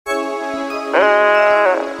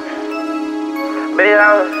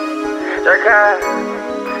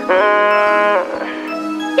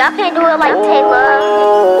Y'all can't do it like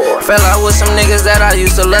Taylor. Fell out with some niggas that I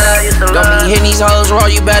used to love. Don't be hitting these hoes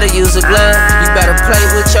raw, you better use a glove. You better play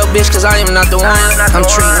with your bitch, cause I am not the one. I'm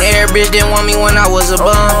treating every bitch didn't want me when I was a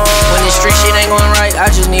bum. When this street shit ain't going right,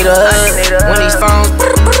 I just need a hug. When these phones,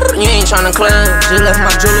 you ain't tryna club. Just left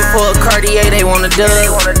my jewelry for a Cartier, they want a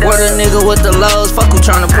dub. Where the nigga with the lows, fuck who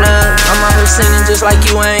tryna plug. I'm out here singing just like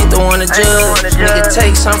you ain't the one to judge. Nigga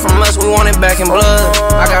take some from us, we want it back in blood.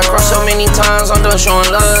 I got crossed so many times, I'm done showing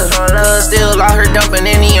love. Still out here dumping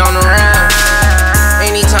any on the round.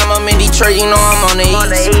 Anytime I'm in Detroit, you know I'm on the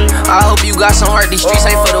east. I hope you got some heart, these streets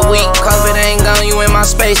ain't for the weak. COVID ain't gone, you in my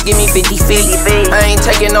space, give me 50 feet. I ain't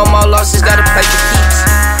taking no more losses, gotta play for keeps.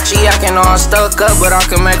 She acting all stuck up, but I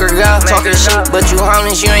can make her go. Talking shit, but you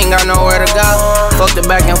homeless, you ain't got nowhere to go. Fuck the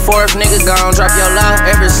back and forth, nigga gon' drop your love.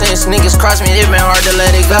 Ever since niggas crossed me, it been hard to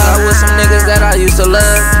let it go. With some niggas that I used to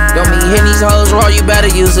love. Don't be hitting these hoes raw, you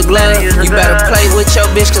better use a glove. You better play with your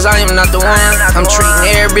bitch, cause I am not the one. I'm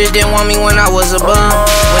treating every bitch didn't want me when I was a bum.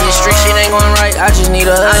 When this street shit ain't going right, I just need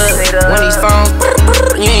a hug. When these phones,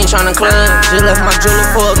 you ain't tryna club. Just left my jewelry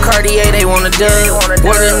for a Cartier, they want a dub.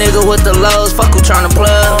 Where the nigga with the lows, fuck who tryna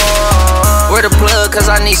plug. Where the plug,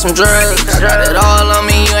 cause I need some drugs. Got it all on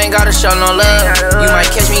me, you ain't gotta show no love. You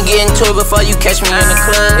might catch me getting to it before you catch me in the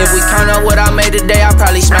club. If we count up what I made today, I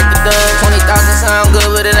probably smack the dub. 20,000 sound good,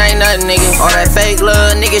 but it ain't nothing, nigga. All that fake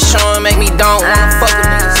love, niggas showing make me don't wanna fuck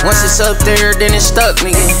with niggas. Once it's up there, then it's stuck,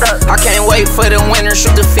 nigga. I can't wait for the winter,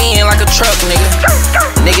 shoot the fiend like a truck, nigga.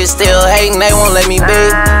 Niggas still hating, they won't let me be.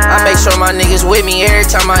 I make sure my niggas with me every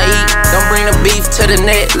time I eat. Don't bring the beef to the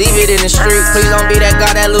net, leave it in the street. Please don't be that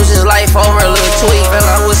guy that loses life over a little tweet. Fell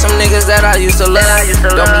out with some niggas that I used to love.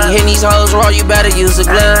 Don't be hitting these hoes raw, you better use a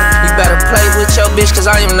glove. You better play with your bitch, cause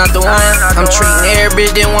I am not the one. I'm treating every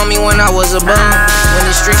bitch didn't want me when I was a bum. When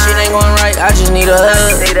this street shit ain't going right, I just need a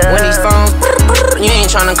hug. When these phones, you ain't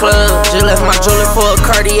tryna club. Just left my jewelry for a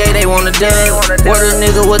Cartier, they want a dub. Where the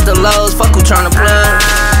nigga with the lows, fuck who tryna plug.